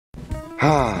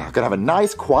Gonna have a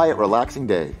nice, quiet, relaxing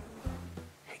day.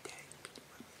 Hey, Dad.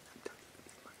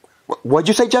 What'd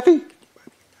you say, Jeffy?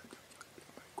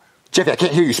 Jeffy, I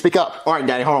can't hear you. Speak up. All right,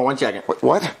 Daddy, hold on 1 second.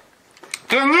 What?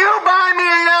 Can you buy me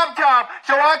a laptop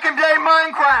so I can play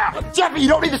Minecraft? Jeffy, you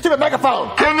don't need the stupid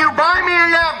megaphone. Can you buy me a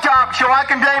laptop so I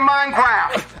can play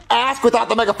Minecraft? Ask without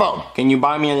the megaphone. Can you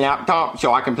buy me a laptop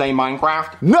so I can play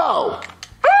Minecraft? No.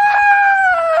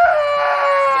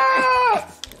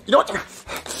 You know what?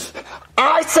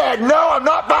 I said no, I'm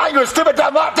not buying you a stupid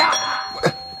dumb laptop.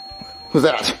 Who's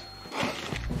that?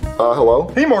 Hello?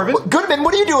 Hey, Marvin. Goodman,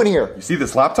 what are you doing here? You see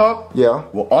this laptop? Yeah.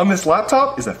 Well, on this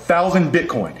laptop is 1,000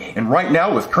 Bitcoin. And right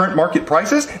now, with current market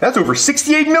prices, that's over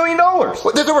 $68 million.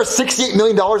 What, there's over $68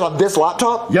 million on this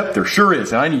laptop? Yep, there sure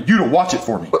is. And I need you to watch it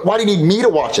for me. Why do you need me to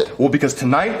watch it? Well, because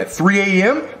tonight at 3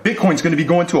 a.m., Bitcoin's going to be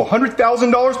going to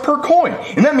 $100,000 per coin.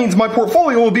 And that means my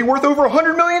portfolio will be worth over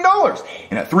 $100 million.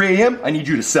 And at 3 a.m., I need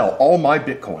you to sell all my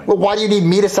Bitcoin. Well, why do you need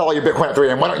me to sell all your Bitcoin at 3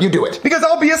 a.m.? Why don't you do it? Because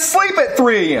I'll be asleep at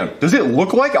 3 a.m. Does it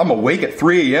look like I'm awake at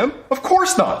 3 a.m.? Of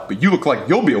course not. But you look like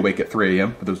you'll be awake at 3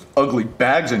 a.m. with those ugly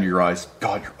bags under your eyes.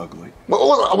 God, you're ugly.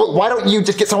 Well, why don't you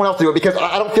just get someone else to do it? Because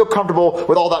I don't feel comfortable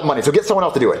with all that money. So get someone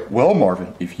else to do it. Well,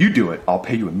 Marvin, if you do it, I'll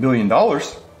pay you $1 million.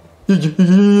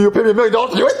 You'll pay me $1 million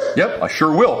to do it? Yep, I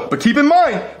sure will. But keep in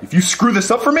mind, if you screw this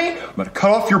up for me, I'm going to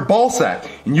cut off your ball sack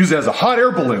and use it as a hot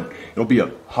air balloon. It'll be a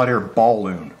hot air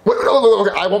balloon.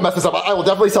 Okay, I won't mess this up. I will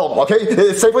definitely sell them, okay?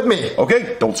 It's safe with me.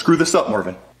 Okay, don't screw this up,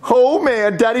 Marvin. Oh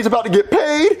man, Daddy's about to get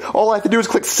paid. All I have to do is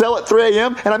click sell at 3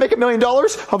 a.m. and I make $1 million.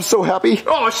 I'm so happy.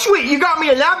 Oh, sweet. You got me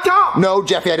a laptop? No,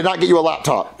 Jeffy, I did not get you a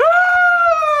laptop.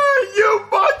 You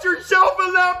bought yourself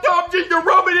a laptop just to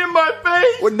rub it in my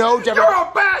face? Well, no, Jeffy. You're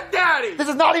a bad daddy. This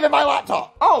is not even my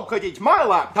laptop. Oh, because it's my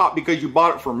laptop because you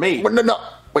bought it for me. Well, no.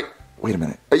 Wait a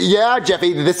minute. Yeah,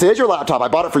 Jeffy, this is your laptop. I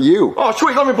bought it for you. Oh,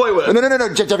 sweet. Let me play with it.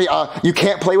 No, Jeffy, you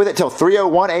can't play with it till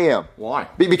 3:01 a.m. Why?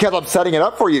 Because I'm setting it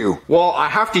up for you. Well, I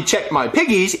have to check my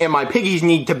piggies, and my piggies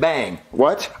need to bang.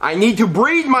 What? I need to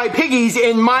breed my piggies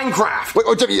in Minecraft.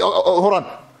 Wait, Jeffy, hold on.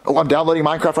 Oh, I'm downloading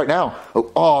Minecraft right now.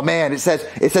 Oh man, it says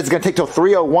it's going to take till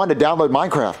 3:01 to download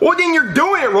Minecraft. Well, then you're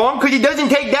doing it wrong because it doesn't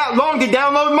take that long to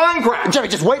download Minecraft. Jeffy,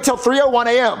 just wait till 3:01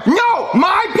 a.m. No,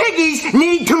 my piggies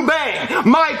need to bang.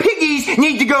 My piggies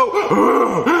need to go.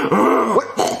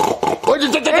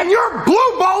 And you're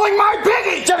blue balling my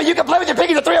piggies. Jeffy, you can play with your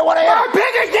piggies at 3:01 a.m. My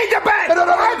piggies need to bang. No.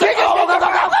 My piggies need to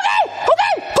bang.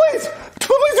 Okay,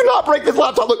 please do not break this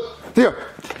laptop. Look, here.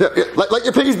 Let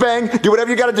your piggies bang. Do whatever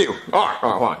you got to do. All right,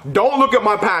 hold on. Don't look at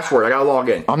my password. I got to log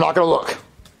in. I'm not going to look.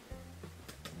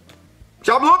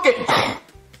 Stop looking.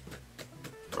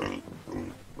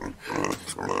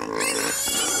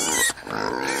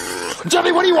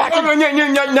 Jeffy, what are you watching?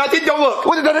 Nothing. Don't look.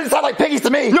 Well, that didn't sound like piggies to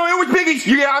me. No, it was piggies.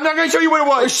 Yeah, I'm not going to show you what it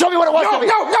was. Show me what it was. No.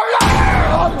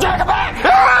 Oh, take it back.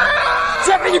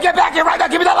 Jeffy, you get back here right now.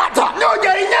 Give me the laptop. No,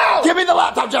 Daddy, no. Give me the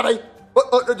laptop, Jeffy.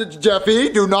 Jeffy,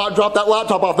 do not drop that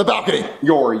laptop off the balcony.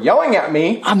 You're yelling at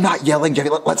me. I'm not yelling, Jeffy.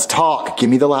 Let's talk. Give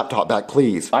me the laptop back,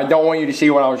 please. I don't want you to see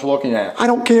what I was looking at. I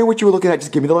don't care what you were looking at.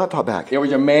 Just give me the laptop back. It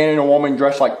was a man and a woman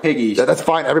dressed like piggies. That's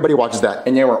fine. Everybody watches that.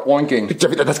 And they were oinking.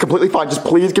 Jeffy, that's completely fine. Just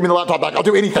please give me the laptop back. I'll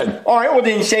do anything. All right, well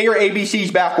then say your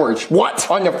ABCs backwards. What?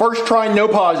 On the first try, no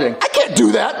pausing. I can't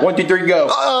do that. 1, 2, 3, go.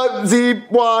 Z,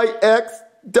 Y, X,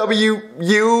 W,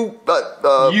 U,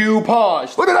 You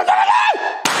paused.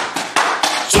 Hey!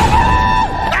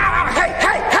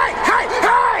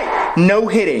 No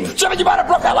hitting. Jeffy, you might have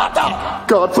broke that laptop.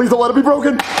 God, please don't let it be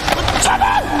broken.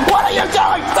 Jeffy, what are you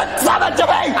doing? Stop it,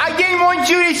 Jeffy. I didn't want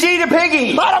you to see the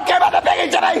piggy. I don't care about the piggy,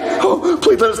 Jeffy. Oh,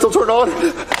 please let it still turn on.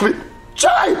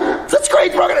 Jeffy, the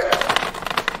screen's broken.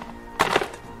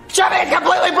 Jeffy, it's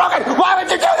completely broken. Why would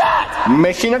you do that?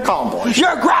 Mission accomplished.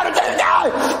 You're grounded to the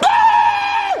sky.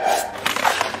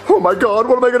 Oh my God,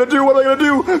 what am I going to do? What am I going to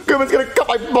do? Goodman's going to cut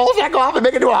my ball sack off and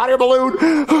make it into a hot air balloon.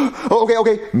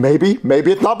 Okay. Maybe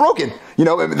it's not broken. You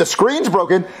know, the screen's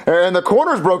broken and the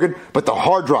corner's broken, but the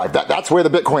hard drive, that's where the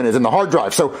Bitcoin is, in the hard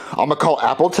drive. So I'm going to call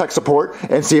Apple tech support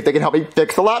and see if they can help me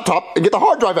fix the laptop and get the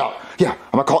hard drive out. Yeah,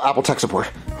 I'm going to call Apple tech support.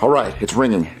 All right, it's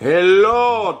ringing.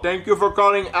 Hello, thank you for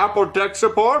calling Apple Tech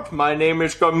Support. My name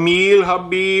is Camille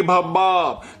Habib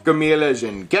Habab. Camille as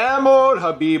in camel,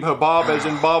 Habib Habab as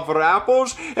in Bob for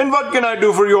apples. And what can I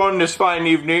do for you on this fine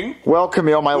evening? Well,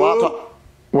 Camille, my laptop...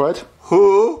 What?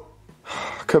 Who?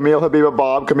 Camille, Habiba,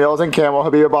 Bob. Camille is in camel.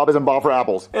 Habiba, Bob is in Bob for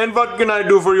apples. And what can I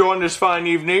do for you on this fine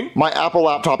evening? My Apple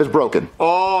laptop is broken.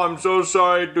 Oh, I'm so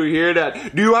sorry to hear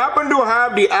that. Do you happen to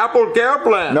have the Apple Care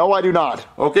Plan? No, I do not.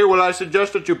 Okay, well, I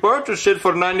suggest that you purchase it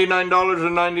for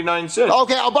 $99.99.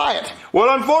 Okay, I'll buy it.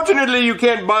 Well, unfortunately, you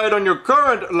can't buy it on your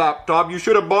current laptop. You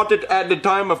should have bought it at the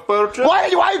time of purchase. Why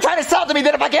are you trying to sell it to me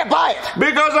then if I can't buy it?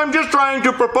 Because I'm just trying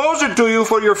to propose it to you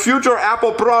for your future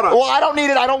Apple product. Well, I don't need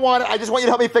it. I don't want it. I just want you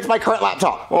to help me fix my current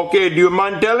laptop. Okay, do you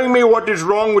mind telling me what is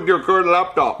wrong with your current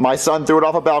laptop? My son threw it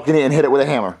off a balcony and hit it with a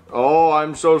hammer. Oh,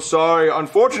 I'm so sorry.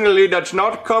 Unfortunately, that's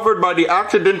not covered by the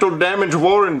accidental damage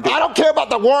warranty. I don't care about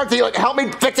the warranty. Like, help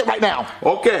me fix it right now.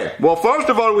 Okay, well, first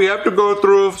of all, we have to go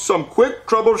through some quick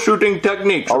troubleshooting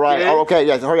techniques. All right. Okay? Okay.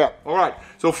 Yes. Hurry up. All right.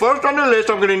 So first on the list,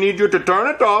 I'm going to need you to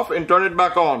turn it off and turn it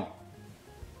back on.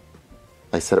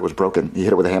 I said it was broken. You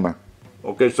hit it with a hammer.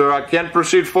 Okay, sir, I can't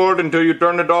proceed forward until you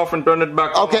turn it off and turn it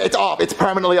back on. Okay, it's off. It's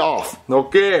permanently off.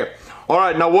 Okay. All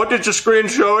right, now what is the screen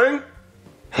showing?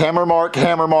 Hammer mark,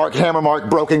 hammer mark, hammer mark,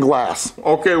 broken glass.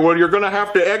 Okay, well, you're going to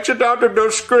have to exit out of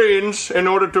those screens in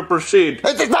order to proceed.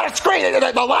 It's not a screen. The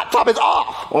laptop is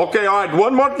off. Okay, all right,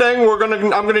 one more thing.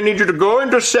 I'm going to need you to go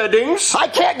into settings I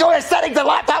can't go into settings. The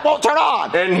laptop won't turn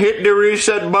on. and hit the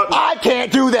reset button. I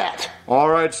can't do that. All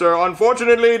right, sir.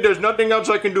 Unfortunately, there's nothing else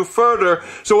I can do further.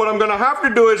 So what I'm going to have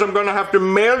to do is I'm going to have to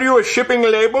mail you a shipping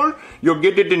label. You'll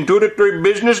get it in 2 to 3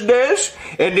 business days.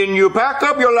 And then you pack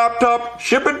up your laptop,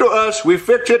 ship it to us, we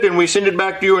fix it, and we send it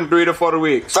back to you in 3 to 4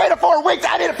 weeks. 3 to 4 weeks.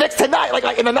 I need it fixed tonight,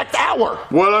 like in the next hour.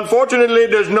 Well, unfortunately,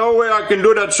 there's no way I can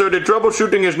do that, sir. The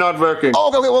troubleshooting is not working.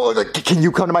 Oh, okay. Can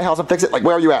you come to my house and fix it? Like,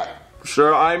 where are you at?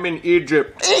 Sir, I'm in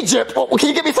Egypt. Egypt? Well, can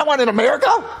you get me someone in America?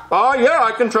 Oh, yeah,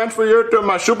 I can transfer you to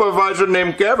my supervisor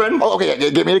named Kevin. Oh, okay.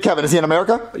 Get me to Kevin. Is he in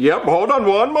America? Yep, hold on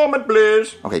one moment,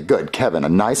 please. Okay, good. Kevin, a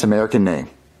nice American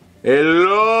name.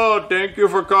 Hello, thank you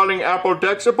for calling Apple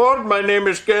Tech Support. My name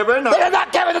is Kevin. It's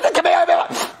not Kevin.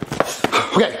 It's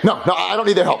Okay, no, I don't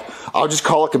need their help. I'll just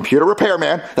call a computer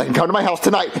repairman that can come to my house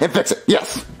tonight and fix it.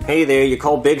 Yes. Hey there, you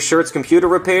call Big Shirts computer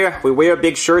repair? We wear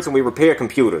big shirts and we repair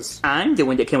computers. I'm the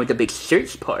one that came with the big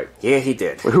shirts part. Yeah, he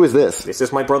did. Wait, who is this? This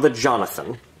is my brother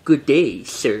Jonathan. Good day,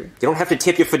 sir. You don't have to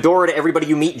tip your fedora to everybody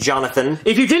you meet, Jonathan.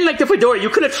 If you didn't like the fedora, you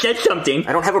could have said something.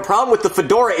 I don't have a problem with the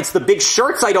fedora, it's the big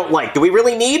shirts I don't like. Do we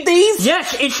really need these?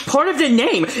 Yes, it's part of the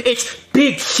name. It's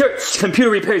Big Shirts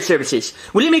Computer Repair Services.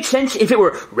 Would it make sense if it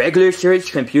were Regular Shirts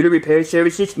Computer Repair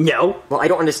Services? No. Well, I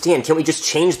don't understand. Can't we just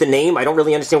change the name? I don't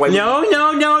really understand why No.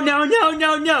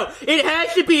 It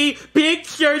has to be Big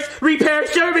Shirts Repair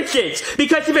Services.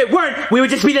 Because if it weren't, we would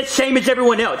just be the same as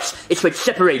everyone else. It's what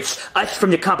separates us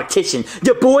from the competition.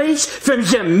 The boys from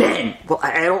the men. Well,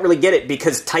 I don't really get it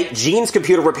because Tight Jeans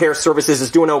Computer Repair Services is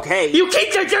doing okay. You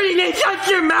keep the dirty names out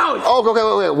your mouth! Oh,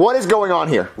 okay, wait. What is going on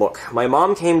here? Look, my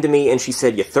mom came to me and she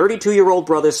said, your 32-year-old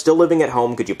brother's still living at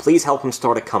home. Could you please help him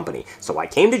start a company? So I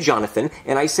came to Jonathan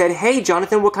and I said, hey,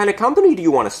 Jonathan, what kind of company do you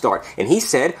want to start? And he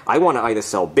said, I want to either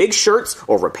sell big shirts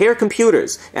or repair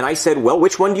computers. And I said, well,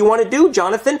 which one do you want to do,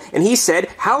 Jonathan? And he said,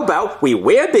 how about we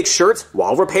wear big shirts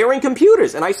while repairing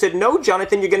computers? And I said, no,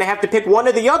 Jonathan, you're going to have to pick one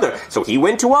or the other. So he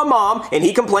went to our mom and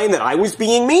he complained that I was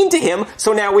being mean to him.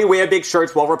 So now we wear big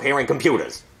shirts while repairing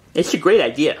computers. It's a great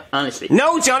idea, honestly.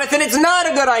 No, Jonathan, it's not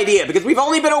a good idea because we've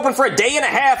only been open for a day and a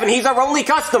half and he's our only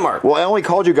customer. Well, I only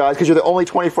called you guys because you're the only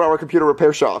 24-hour computer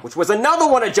repair shop. Which was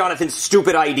another one of Jonathan's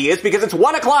stupid ideas because it's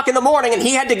 1 o'clock in the morning and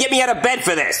he had to get me out of bed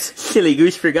for this. Silly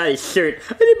goose forgot his shirt.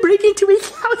 I didn't break into his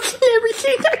house and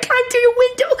everything. I climbed through your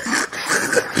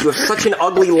window. You have such an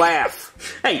ugly laugh.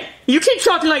 Hey, you keep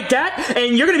talking like that,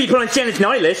 and you're going to be put on Santa's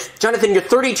naughty list. Jonathan, you're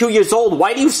 32 years old.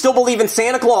 Why do you still believe in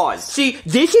Santa Claus? See,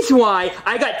 this is why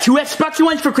I got 2 Xbox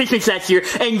Ones for Christmas last year,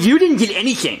 and you didn't get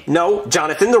anything. No,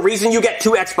 Jonathan, the reason you get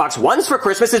 2 Xbox Ones for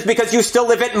Christmas is because you still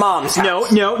live at Mom's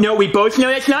house. No, we both know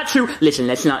that's not true. Listen,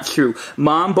 that's not true.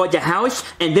 Mom bought the house,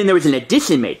 and then there was an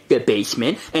addition made, the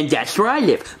basement, and that's where I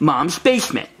live, Mom's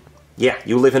basement. Yeah,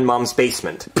 you live in Mom's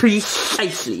basement.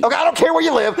 Precisely. Okay, I don't care where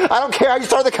you live. I don't care how you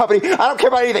started the company. I don't care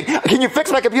about anything. Can you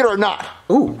fix my computer or not?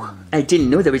 Oh, I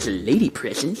didn't know there was a lady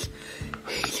present.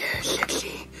 Hey there,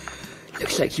 sexy.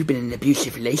 Looks like you've been in an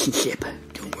abusive relationship.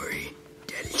 Don't worry,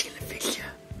 Daddy's gonna fix you.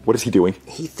 What is he doing?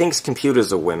 He thinks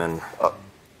computers are women.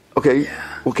 Okay.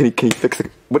 Yeah. Well, can he fix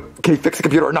the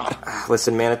computer or not?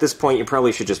 Listen, man, at this point, you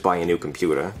probably should just buy a new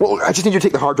computer. Well, I just need you to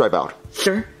take the hard drive out.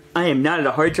 Sir, I am not at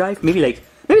a hard drive. Maybe like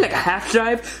a half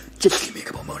drive. Just give me a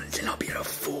couple moments and I'll be at a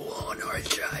full-on hard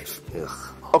drive. Ugh.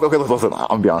 Okay, listen, I'm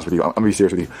gonna be honest with you. I'm gonna be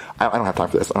serious with you. I don't have time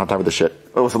for this. I don't have time for this shit.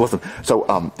 Listen.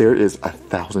 So, there is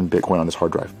 1,000 Bitcoin on this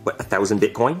hard drive. What, 1,000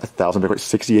 Bitcoin? 1,000 Bitcoin,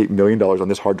 $68 million on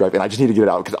this hard drive, and I just need to get it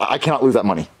out, because I cannot lose that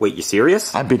money. Wait, you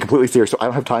serious? I'm being completely serious, so I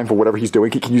don't have time for whatever he's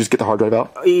doing. Can you just get the hard drive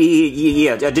out?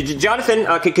 Yeah. Jonathan,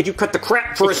 could you cut the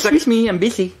crap for a second? Excuse me, I'm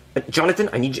busy. Jonathan,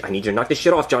 I need you to knock this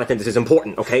shit off, Jonathan. This is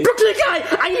important, okay? Brooklyn guy,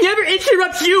 I never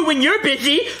interrupt you when you're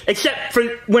busy, except for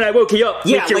when I woke you up.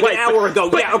 Yeah, with your like wife. an hour ago.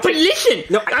 But, Yeah, okay. But listen,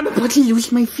 No, I'm about to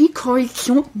lose my free card.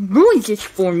 Don't ruin this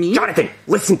for me. Jonathan,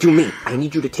 listen to me. I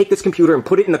need you to take this computer and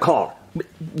put it in the car.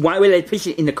 Why would I push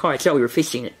it in the car? I thought we were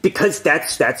fixing it. Because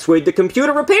that's where the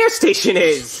computer repair station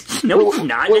is. No, it's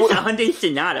not. It's a Hyundai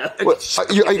Sonata.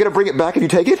 Are you gonna bring it back if you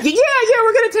take it? Yeah,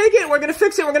 we're gonna take it. We're gonna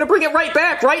fix it. We're gonna bring it right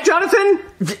back, right, Jonathan?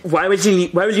 Why would you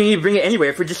need to bring it anywhere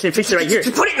if we're just gonna fix it right here?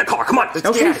 Just put it in the car. Come on.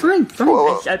 Okay, fine.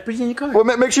 Well, I put it in the car. Well,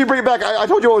 make sure you bring it back. I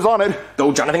told you I was on it.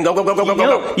 Go, Jonathan.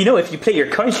 Go. You know, if you play your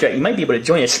cards right, you might be able to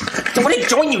join us. Don't let it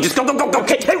join you. Just go.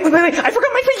 Okay, wait. I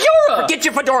forgot my fedora. Get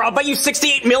your fedora. I'll buy you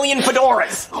 68 million fedoras.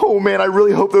 Oh man, I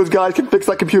really hope those guys can fix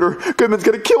that computer. Goodman's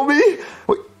gonna kill me.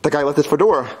 Wait, the guy left his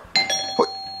fedora. Wait,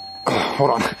 hold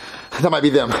on. That might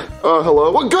be them.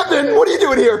 Hello? Well, Goodman, what are you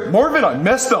doing here? Marvin, I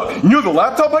messed up. You know the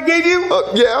laptop I gave you?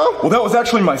 Yeah? Well, that was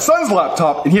actually my son's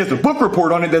laptop, and he has a book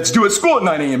report on it that's due at school at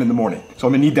 9 a.m. in the morning. So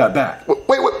I'm gonna need that back. Wait.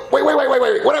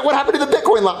 What happened to the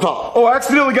Bitcoin laptop? Oh, I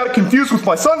accidentally got it confused with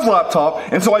my son's laptop,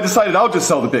 and so I decided I'll just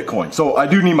sell the Bitcoin. So I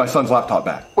do need my son's laptop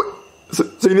back. Wait, so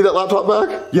you need that laptop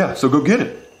back? Yeah, so go get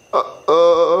it.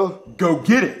 Go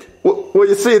get it. Well,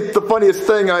 you see, the funniest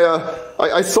thing,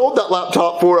 I sold that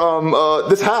laptop for,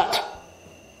 this hat.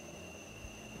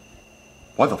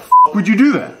 Why the f*** would you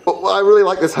do that? Well, I really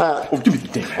like this hat. Oh, give me the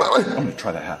damn hat. I'm gonna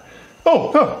try that hat.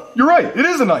 Oh, you're right. It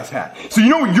is a nice hat. So you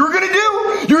know what you're gonna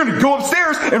do? You're gonna go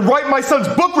upstairs and write my son's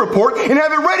book report and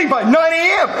have it ready by 9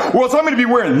 a.m. Or else I'm gonna be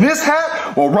wearing this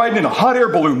hat while riding in a hot air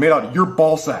balloon made out of your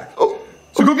ball sack.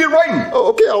 So go get writing. Oh,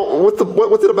 okay.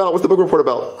 What's it about? What's the book report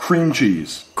about? Cream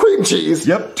cheese. Cream cheese?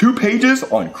 Yep, 2 pages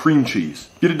on cream cheese.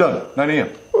 Get it done, 9 a.m.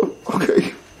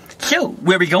 Okay. So,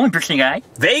 where are we going, Brooklyn guy?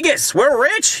 Vegas. We're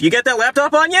rich. You got that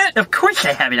laptop on yet? Of course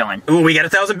I have it on. Ooh, we got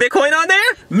 1,000 Bitcoin on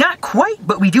there? Not quite,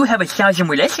 but we do have 1,000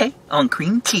 word essay on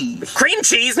cream cheese. Cream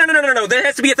cheese? No. There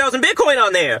has to be 1,000 Bitcoin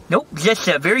on there. Nope, just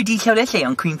a very detailed essay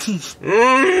on cream cheese.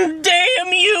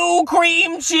 Damn you,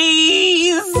 cream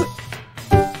cheese!